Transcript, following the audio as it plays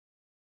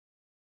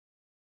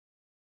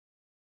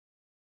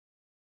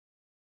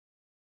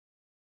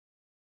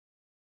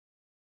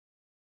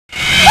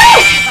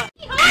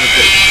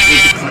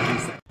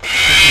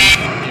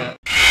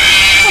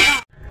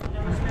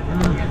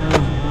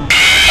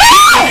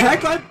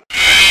Ruh-roh!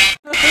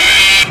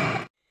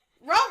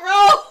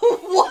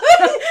 What?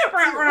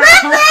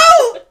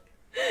 Ruh-roh!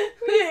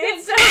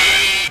 It's so...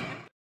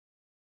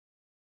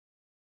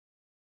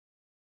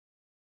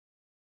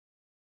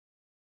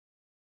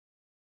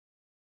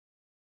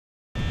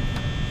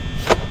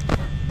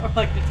 Or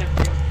like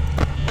detective.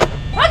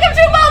 Welcome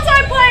to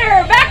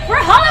multiplayer! Back for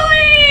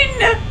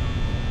Halloween!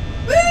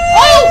 Oh!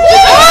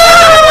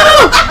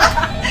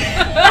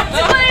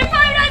 Let's play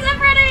Five Nights at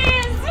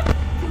Freddy's!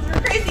 Because we're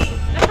crazy.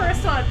 The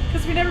first one,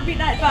 because we never beat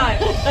Night 5.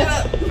 For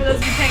those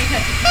of you paying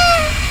attention.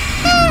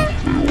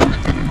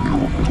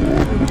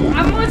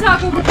 I'm gonna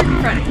talk over Creepy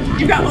Freddy.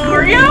 You got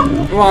Oreo?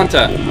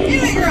 Wanta.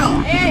 Hey, girl.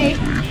 Hey.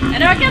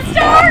 And our guest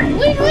star!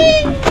 Wing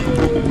wing!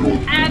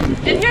 And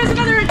here's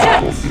another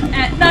attempt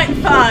at Night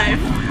 5.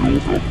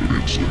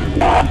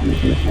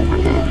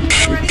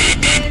 Already,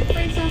 and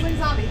Frank sounds like a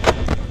zombie.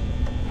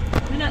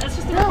 No, that's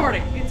just the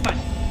recording. It's fine.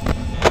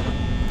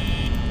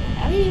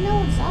 How do you know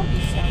what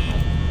zombies sound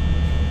like?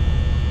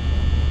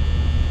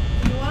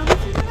 You want to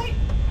listen tonight?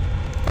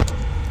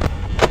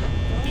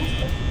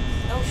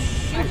 Oh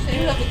shoot,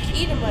 you have a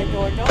key to my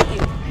door, don't you?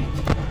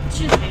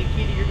 She doesn't need a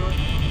key to your door.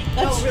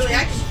 That's really? True.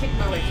 I can kick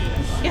my way through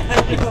this. Yeah, I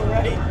know,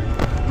 right?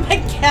 My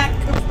cat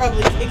could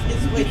probably kick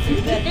his way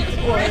through that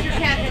door. Your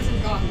cat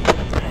hasn't gone.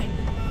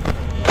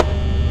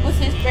 With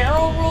his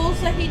barrel rolls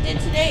that he did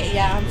today?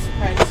 Yeah, I'm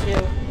surprised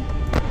too.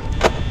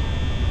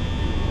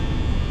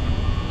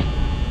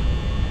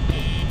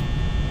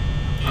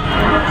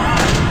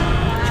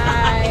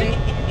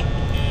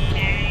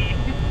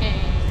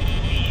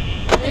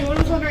 Anyone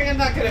was wondering, I'm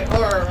not good at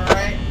horror,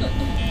 alright?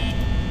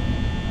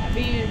 I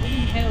mean, we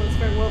didn't handle this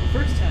very well the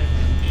first time.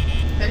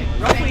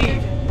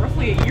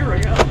 Roughly a year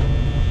ago.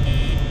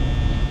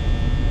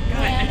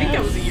 God, Man, I think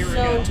that was a year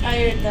ago. I was so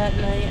tired that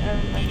night, I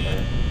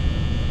remember.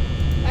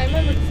 I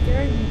remember it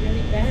scaring me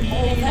really bad.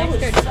 Oh, that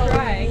was so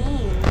crying.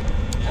 mean.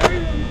 I don't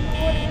remember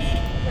what it was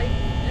like.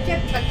 You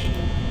kept touching me.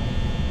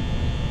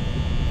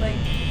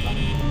 Like,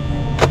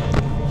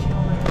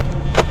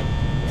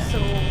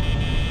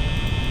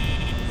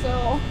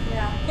 soul.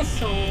 Yeah,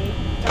 soul.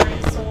 Darn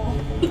it, soul.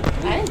 I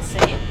didn't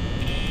say it.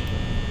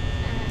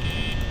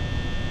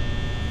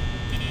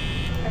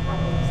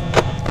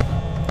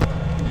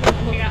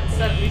 We got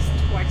said at least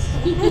twice.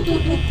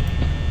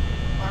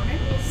 Farm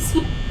animals?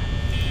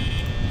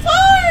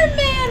 Farm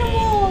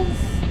animals!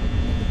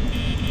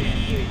 Yeah,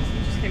 he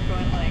just kept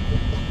going like...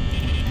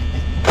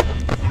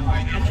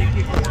 catching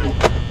people.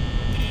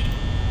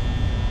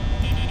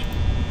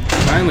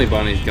 Finally,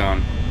 Bonnie's gone.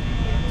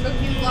 Took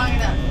you long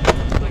enough.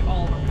 Like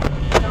all of them.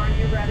 Darn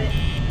you, rabbit.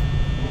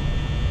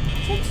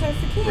 Chicks are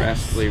for kids.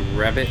 Rastly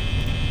Rabbit.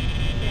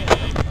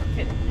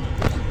 Kid.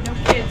 No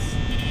kids.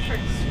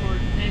 Tricks or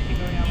anything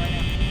going on right now.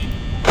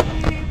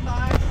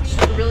 Just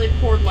a really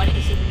poor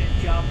likelihood of your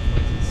job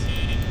choices.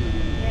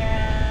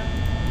 Yeah.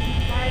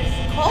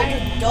 It's called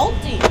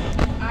adulting.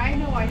 I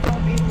know I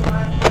don't mean a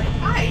lot, but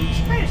you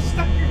just kind of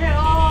stuck your head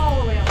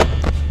all the way up.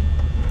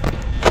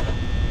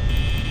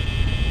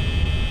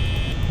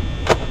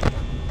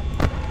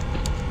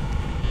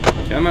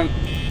 Come on.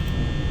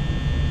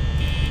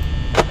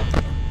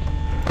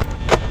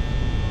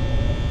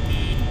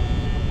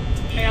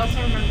 I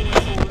also remember when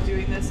Soul was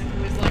doing this and he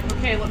was like,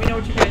 okay, let me know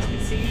what you guys can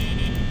see.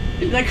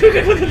 And like,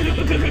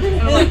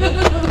 and I'm like,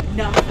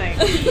 nothing.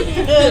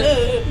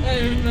 I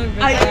remember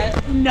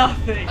that.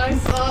 Nothing. I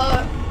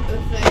saw the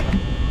thing.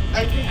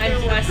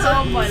 I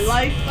saw my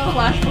life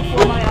flash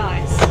before my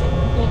eyes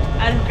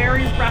at a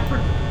very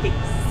rapid pace.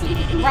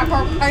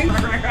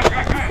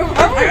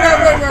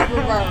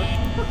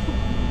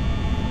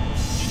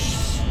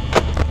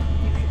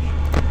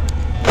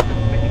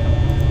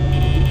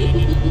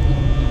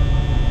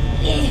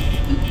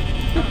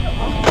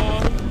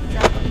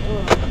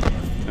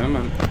 Come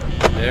on.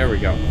 There we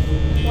go.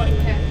 What the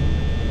heck?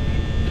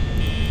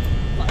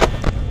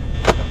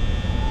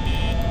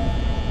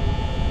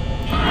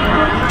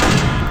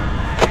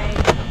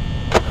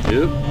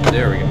 Oop,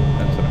 there we go.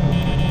 That's what I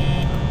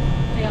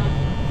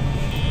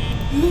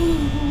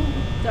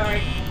Sorry.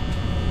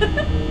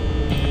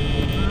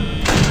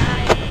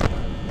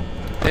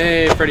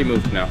 Hey, Freddy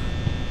moved now.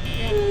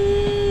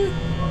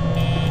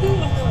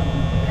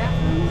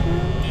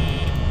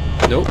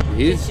 Nope,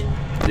 he's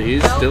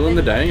still in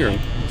the dining room.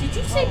 Did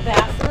you say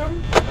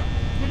bathroom?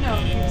 No,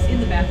 he was in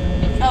the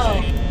bathroom.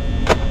 Oh.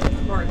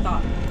 Or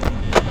thought. I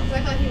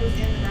thought he was in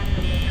the dining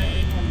room, but apparently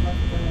he hadn't left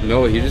the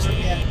No, he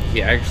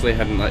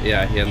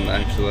hadn't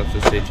actually left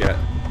the stage yet.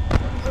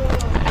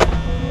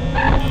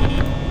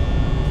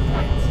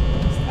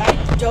 I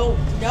don't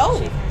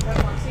know.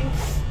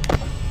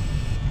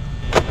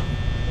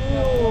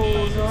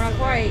 Oh, not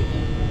quite.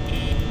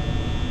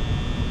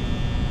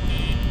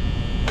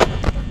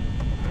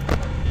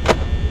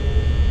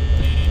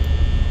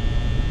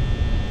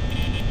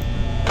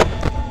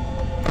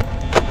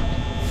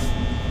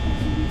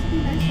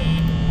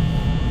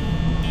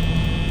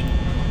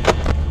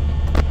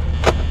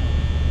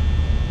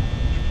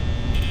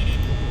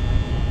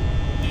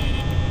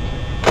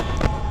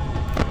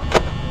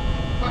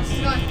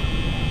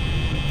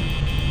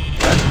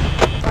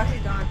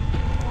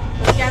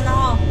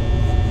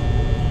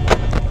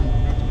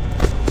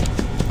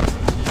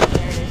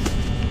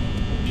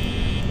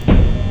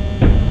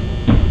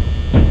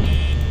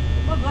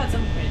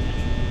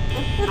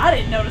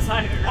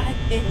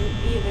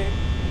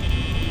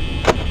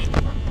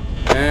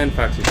 And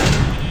Foxy.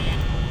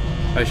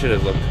 I should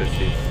have looked to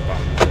see if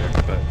Spawn was there,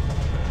 but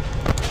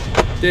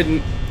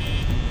didn't.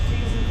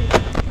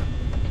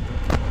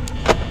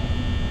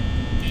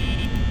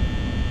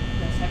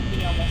 That's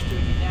happening almost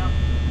doing it now.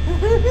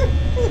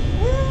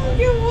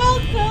 You're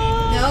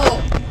welcome. No.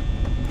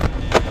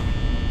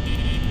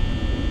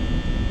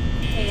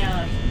 Hey,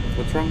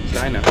 What's wrong with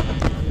Dinah? I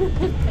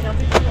don't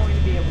think we're going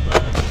to be able to.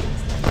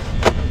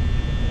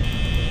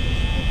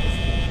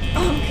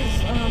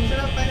 Shut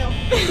up, I know.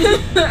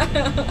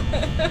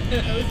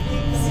 I was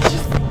being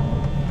just.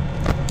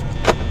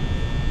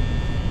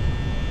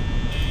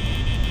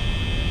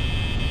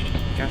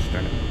 Gosh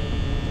darn it.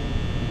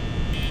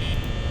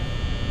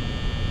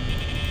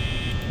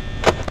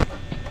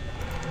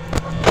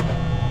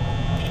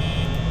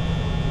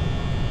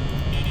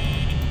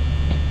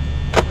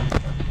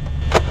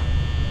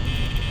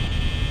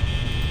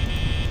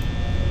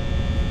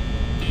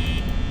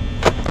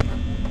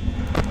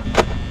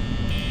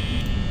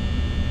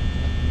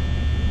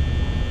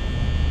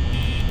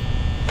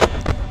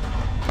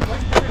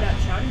 What's better not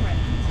shouting right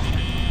now?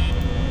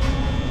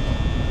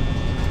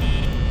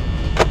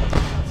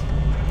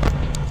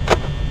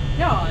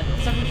 No, the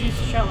stuff we used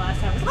to shout last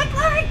time was like,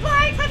 Clark, door.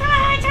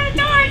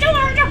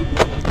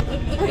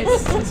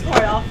 It's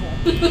quite awful.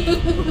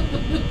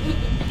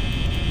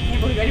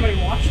 Can't believe anybody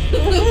watched it.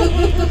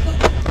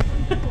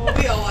 Well,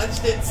 we all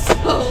watched it, so.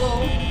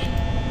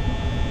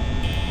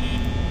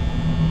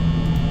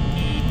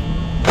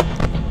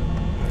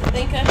 I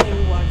think I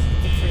maybe watched it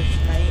the first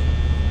night.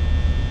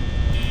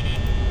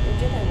 Or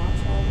did I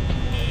watch all?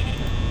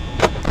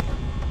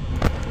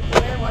 The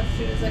way I watched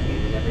it is I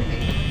muted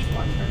everything and just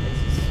watched our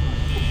faces.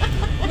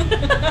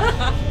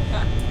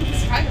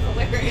 It's kind of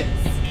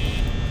hilarious.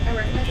 I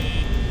recommend it.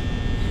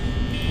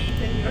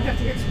 Then you don't have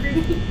to hear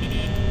screaming.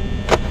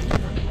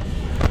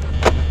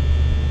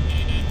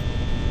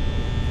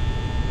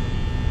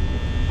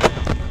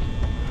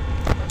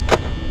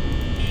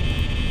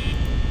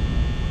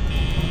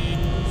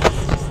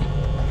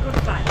 Go to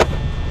 5.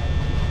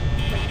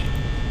 Wait.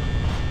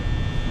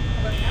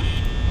 How about now?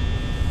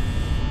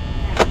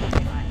 Yeah,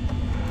 okay, 5.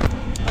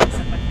 Oh, it's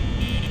up my thing.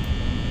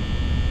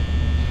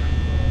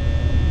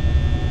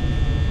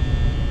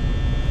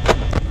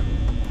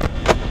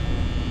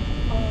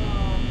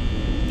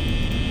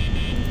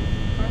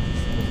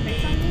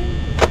 Space on you?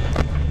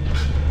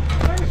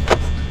 Garbage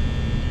person.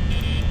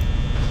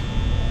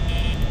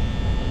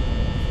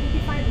 Can you be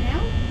 5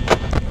 now?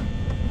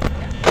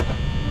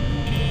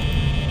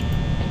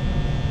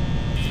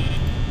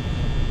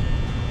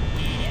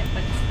 Yeah,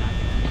 but it's not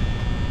enough.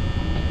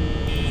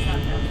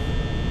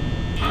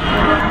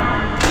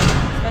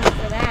 Especially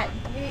for that.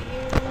 I hate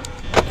you.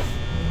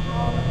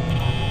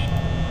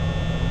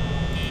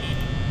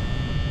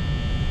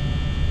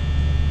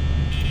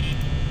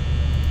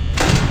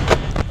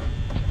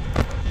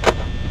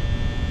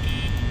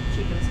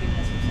 Chica was giving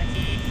us some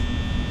sexy face.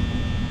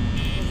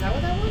 Is that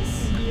what that was?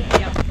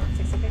 Yep,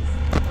 sexy face.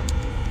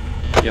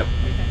 Yep.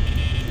 Right there.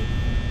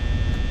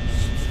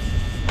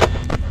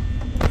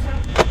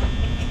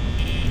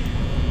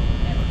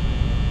 Never.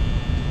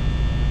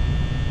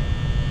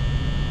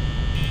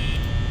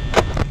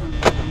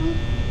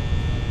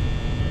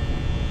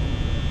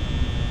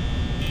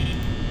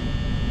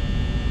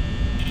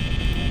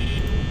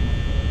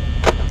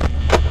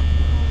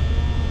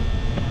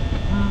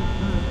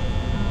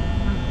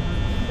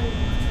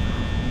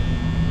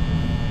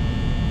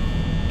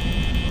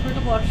 There's a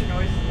couple extra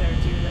noises there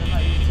too that I'm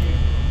not used to.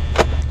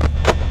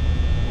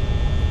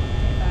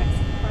 Okay, back.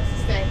 Press to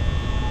stay.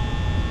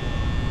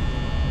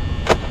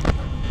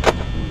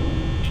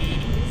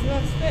 He's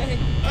not staying.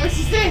 Press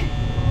to stay.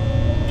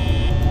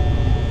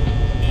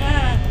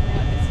 Yeah,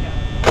 let's go.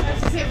 Press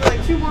to stay for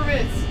like 2 more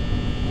minutes.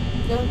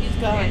 No, he's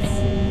gone. Yes.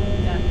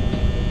 Done.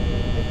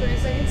 Like 30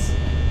 seconds.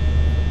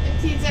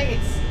 15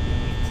 seconds.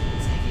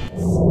 15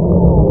 seconds.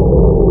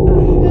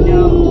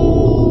 No.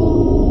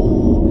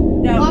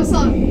 No. Long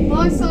song.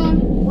 Long song.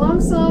 Long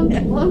song.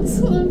 Long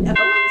song. No.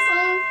 Long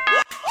song.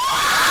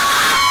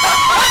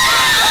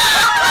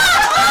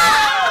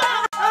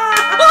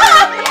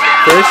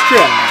 First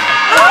try.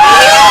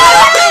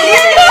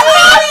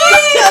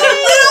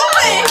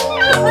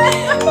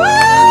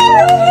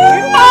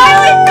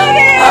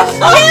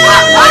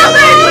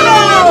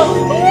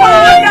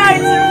 Five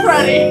Nights at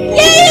Freddy.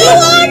 You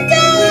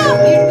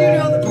do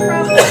know the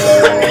problem.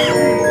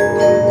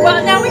 Well,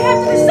 now we have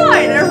to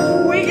decide.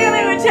 Are we going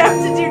to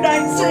attempt to do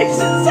night 6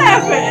 and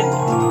 7?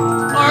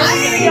 Or are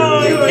we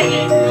going to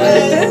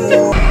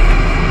go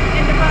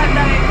into Five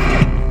Nights?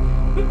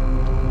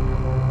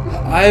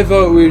 I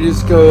vote we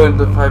just go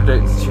into 5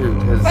 Nights 2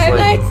 because Five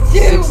like Nights 2.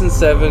 6 and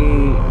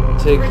 7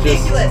 take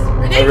just Ridiculous.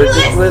 a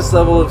ridiculous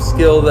level of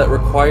skill that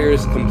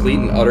requires complete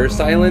and utter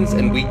silence,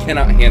 and we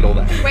cannot handle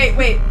that.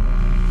 Wait.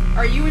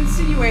 Are you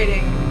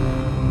insinuating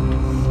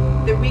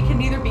that we can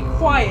neither be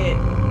quiet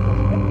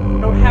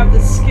or have the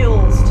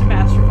skills to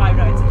master Five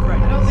Nights at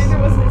Freddy's? I don't think there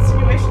was an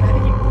insinuation. I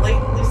think he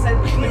blatantly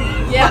said we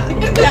couldn't. Yeah. I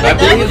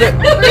believe that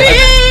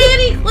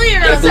Pretty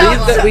clear. I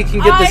believe that we can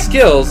get the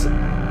skills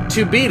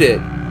to beat it,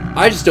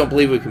 I just don't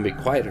believe we can be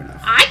quiet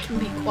enough. I can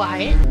be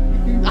quiet.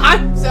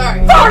 I'm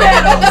sorry. Fart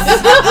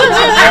animals!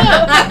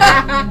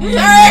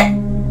 Sorry.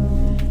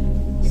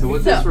 So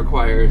what this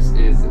requires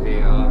is a,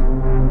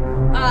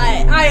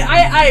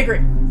 I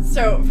agree.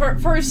 So,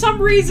 for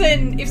some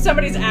reason, if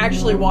somebody's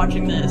actually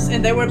watching this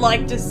and they would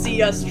like to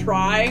see us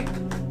try,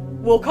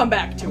 we'll come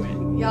back to it.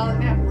 Y'all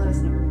have to let us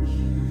know.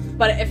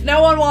 But if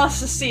no one wants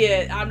to see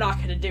it, I'm not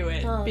gonna do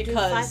it Oh, because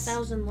do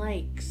 5,000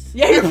 likes.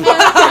 yeah, you're or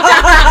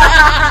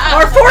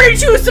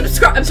 43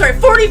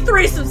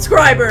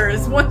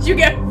 subscribers. Once you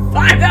get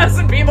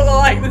 5,000 people to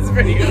like this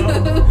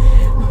video,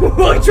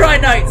 we'll try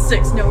night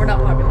 6. No, we're not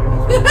popular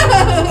enough. I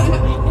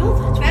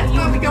know That's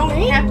why we don't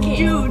make have to it.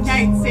 do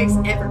night 6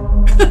 ever.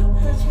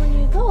 That's when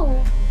you go.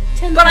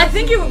 10,000. But I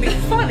think it would be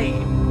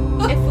funny.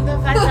 If we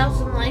got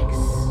 5,000 likes.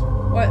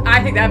 Well,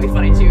 I think that'd be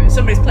funny too.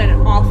 Somebody's playing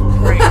an awful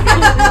prank.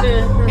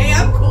 Hey,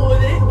 I'm cool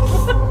with it.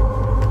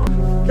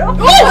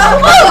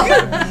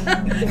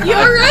 You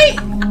alright?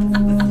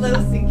 Slow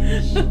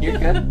sinking. you're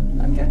good.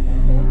 Okay.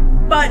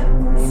 But,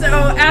 so,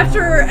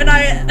 after, and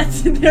I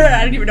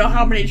don't even know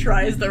how many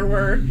tries there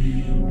were.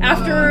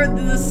 After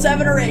the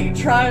 7 or 8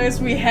 tries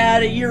we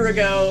had a year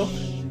ago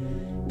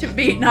to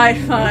beat Night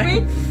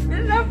 5,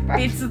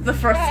 beats the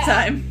first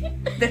time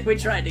that we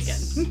tried again.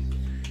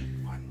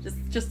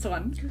 Just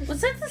one. Was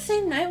that the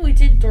same night we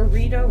did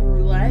Dorito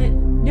Roulette?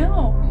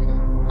 No.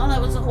 Oh, that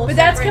was a whole But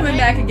that's separate coming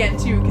night? back again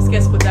too, because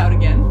guess what's out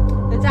again?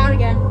 It's out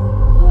again.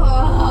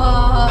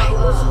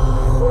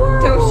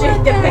 Don't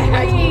shake the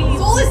bag.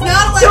 Soul is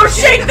not allowed Don't to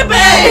shake the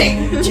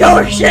bag!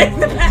 Don't shake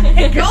the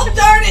bag! God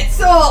darn it,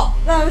 Soul!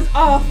 That was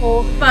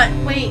awful. But,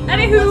 Wait,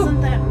 Anywho.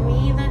 wasn't that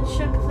me that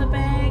shook the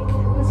bag?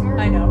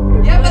 I know.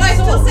 Yeah, but I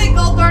still say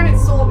God darn it,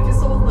 Soul, because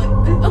Soul's like,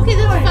 Okay,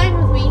 that's fine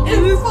with me.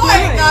 it's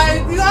fine,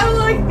 guys. I don't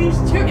like these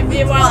chickens.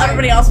 Meanwhile,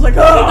 everybody else was like,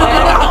 oh!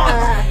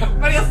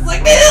 Everybody else is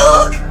like,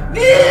 milk!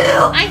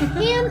 Milk! I'm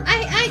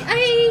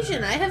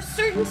Asian. I have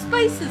certain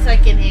spices I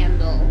can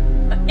handle.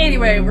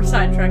 Anyway, we're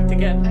sidetracked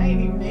again. I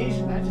ain't even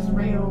Asian, I just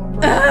ran over.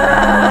 Well,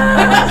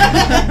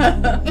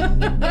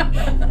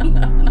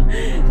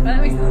 that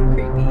makes it look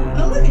creepy.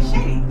 Oh, look at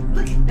Shady.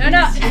 Look at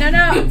No,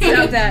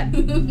 stop that.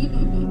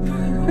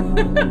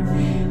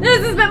 This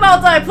has been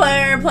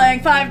Multiplayer, playing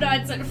Five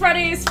Nights at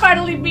Freddy's,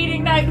 finally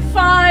beating Night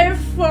 5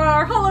 for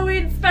our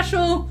Halloween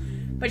special.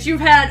 But you've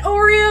had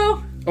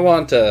Oreo, I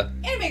want to.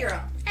 Anime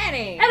Girl.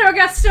 Annie. and our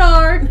guest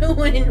star,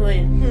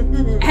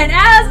 Win-win. and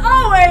as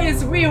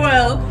always, we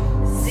will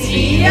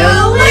See you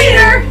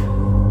later!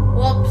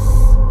 Whoops.